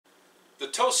The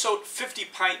Tosot 50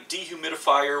 pint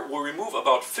dehumidifier will remove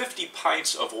about 50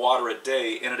 pints of water a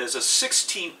day, and it is a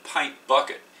 16 pint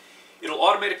bucket. It'll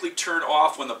automatically turn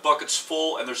off when the bucket's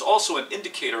full, and there's also an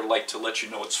indicator light to let you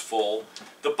know it's full.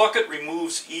 The bucket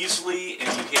removes easily,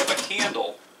 and you have a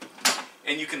handle.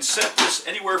 And you can set this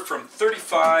anywhere from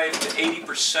 35 to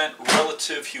 80%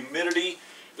 relative humidity.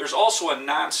 There's also a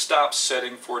non-stop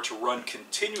setting for it to run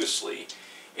continuously,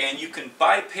 and you can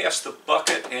bypass the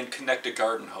bucket and connect a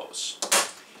garden hose.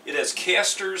 It has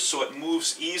casters, so it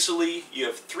moves easily. You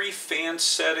have 3 fan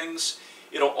settings.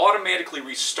 It'll automatically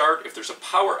restart if there's a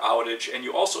power outage, and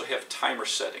you also have timer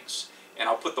settings. And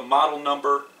I'll put the model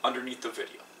number underneath the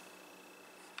video.